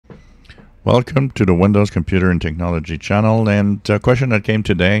Welcome to the Windows Computer and Technology channel. And a question that came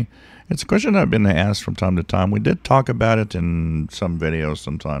today, it's a question I've been asked from time to time. We did talk about it in some videos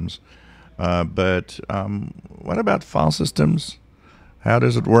sometimes. But what about file systems? How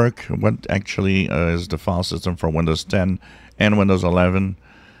does it work? What actually is the file system for Windows 10 and Windows 11?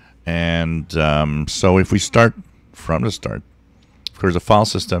 And so if we start from the start, of course, the file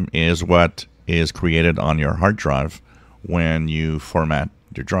system is what is created on your hard drive when you format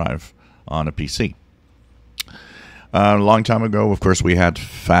your drive on a PC. A long time ago, of course, we had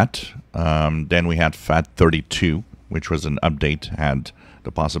FAT. Then we had FAT32, which was an update, had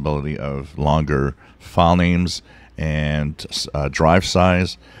the possibility of longer file names and drive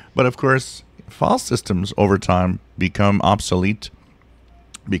size. But of course, file systems over time become obsolete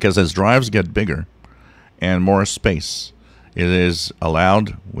because as drives get bigger and more space, it is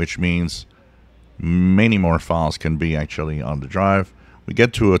allowed, which means many more files can be actually on the drive. We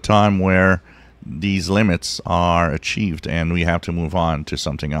get to a time where these limits are achieved and we have to move on to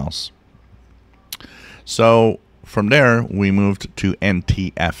something else. So from there, we moved to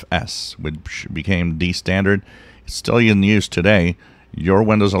NTFS, which became the standard. It's still in use today. Your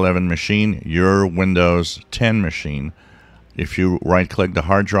Windows 11 machine, your Windows 10 machine, if you right-click the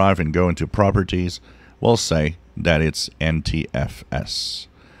hard drive and go into Properties, we'll say that it's NTFS.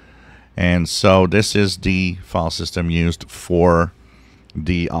 And so this is the file system used for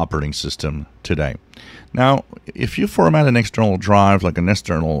the operating system today. Now, if you format an external drive, like an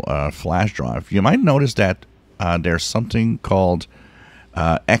external flash drive, you might notice that there's something called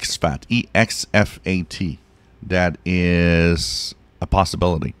exFAT, exFAT, that is a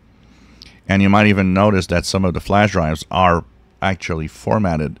possibility. And you might even notice that some of the flash drives are actually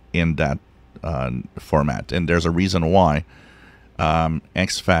formatted in that format. And there's a reason why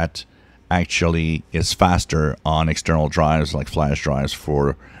exFAT actually is faster on external drives like flash drives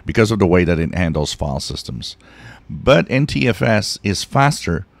because of the way that it handles file systems. But NTFS is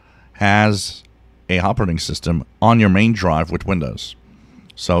faster as a operating system on your main drive with Windows.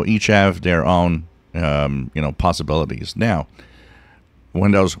 So each have their own possibilities. Now,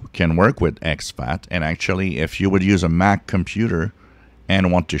 Windows can work with exFAT, and actually if you would use a Mac computer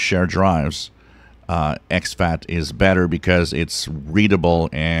and want to share drives, exFAT is better because it's readable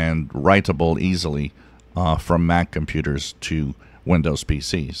and writable easily from Mac computers to Windows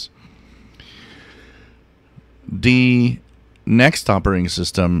PCs. The next operating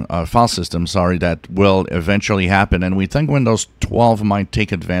system, file system, that will eventually happen, and we think Windows 12 might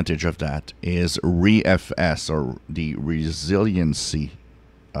take advantage of that, is ReFS, or the resiliency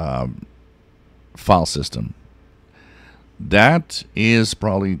file system. That is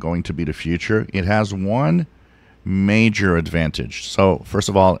probably going to be the future. It has one major advantage. So first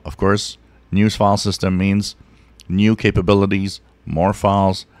of all, of course, new file system means new capabilities, more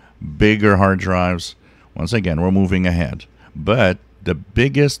files, bigger hard drives. Once again, we're moving ahead. But the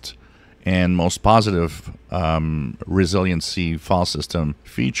biggest and most positive resiliency file system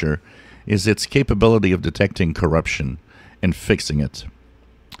feature is its capability of detecting corruption and fixing it.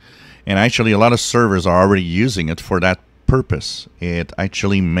 And actually, a lot of servers are already using it for that purpose. It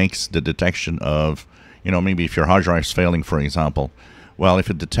actually makes the detection of, maybe if your hard drive is failing, for example. Well, if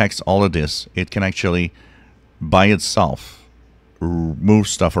it detects all of this, it can actually, by itself, move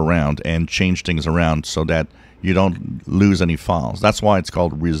stuff around and change things around so that you don't lose any files. That's why it's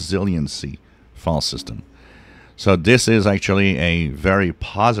called resiliency file system. So this is actually a very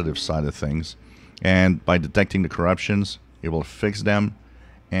positive side of things. And by detecting the corruptions, it will fix them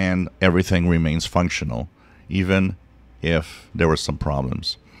and everything remains functional, even if there were some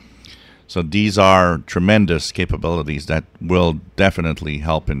problems. So these are tremendous capabilities that will definitely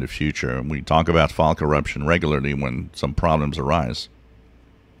help in the future. We talk about file corruption regularly when some problems arise.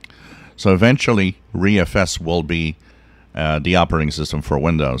 So eventually, ReFS will be the operating system for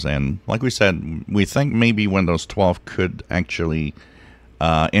Windows. And like we said, we think maybe Windows 12 could actually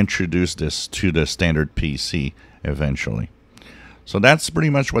introduce this to the standard PC eventually. So that's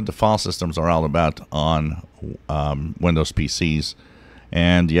pretty much what the file systems are all about on Windows PCs.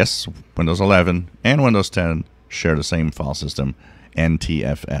 And yes, Windows 11 and Windows 10 share the same file system,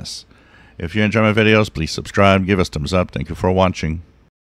 NTFS. If you enjoy my videos, please subscribe, give us thumbs up. Thank you for watching.